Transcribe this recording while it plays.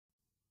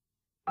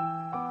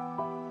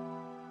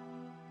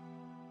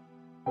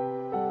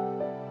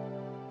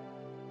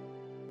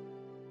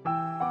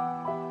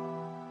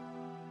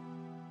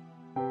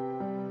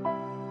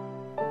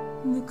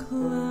The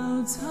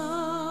clouds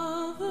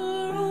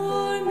hover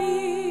o'er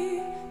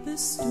me, the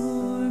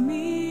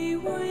stormy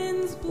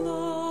winds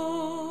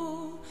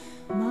blow.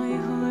 My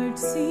heart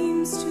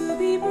seems to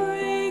be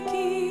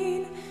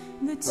breaking,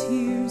 the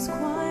tears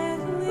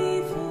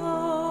quietly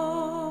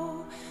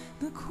flow.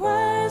 The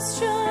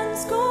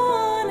questions go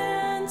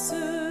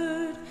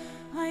unanswered,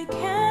 I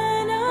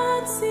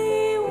cannot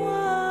see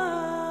why.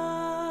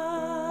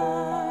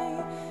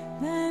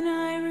 Then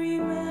I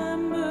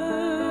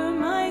remember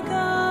my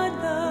God,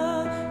 the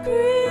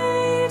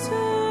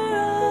Creator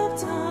of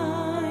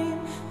time,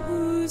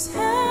 whose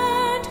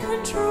hand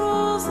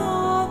controls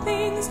all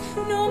things,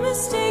 no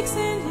mistakes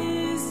in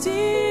His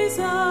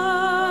design.